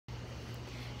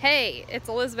Hey, it's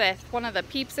Elizabeth, one of the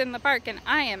peeps in the park, and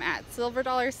I am at Silver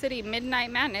Dollar City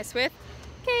Midnight Madness with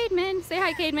Caedmon. Say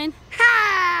hi, Caedmon.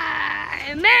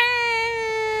 Hi, man!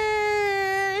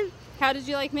 How did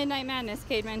you like Midnight Madness,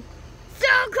 Caedmon? So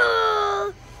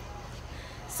cool!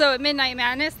 So at Midnight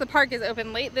Madness, the park is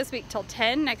open late this week till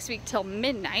 10, next week till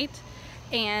midnight,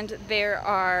 and there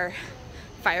are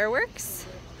fireworks,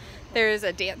 there's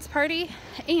a dance party,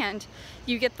 and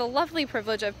you get the lovely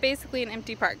privilege of basically an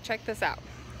empty park. Check this out.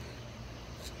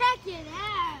 Check it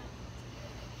out!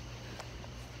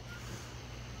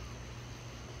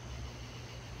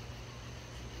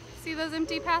 See those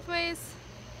empty pathways?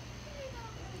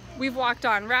 We've walked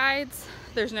on rides,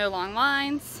 there's no long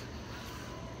lines.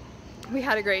 We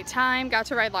had a great time, got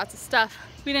to ride lots of stuff.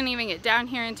 We didn't even get down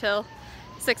here until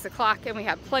 6 o'clock, and we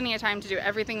had plenty of time to do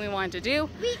everything we wanted to do.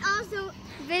 We also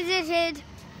visited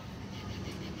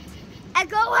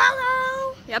Echo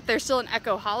Hollow! Yep, there's still an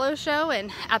Echo Hollow show,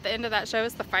 and at the end of that show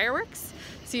is the fireworks.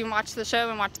 So you can watch the show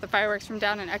and watch the fireworks from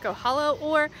down in Echo Hollow,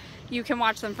 or you can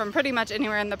watch them from pretty much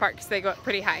anywhere in the park because they go up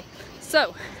pretty high.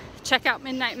 So check out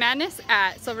Midnight Madness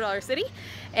at Silver Dollar City,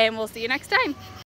 and we'll see you next time.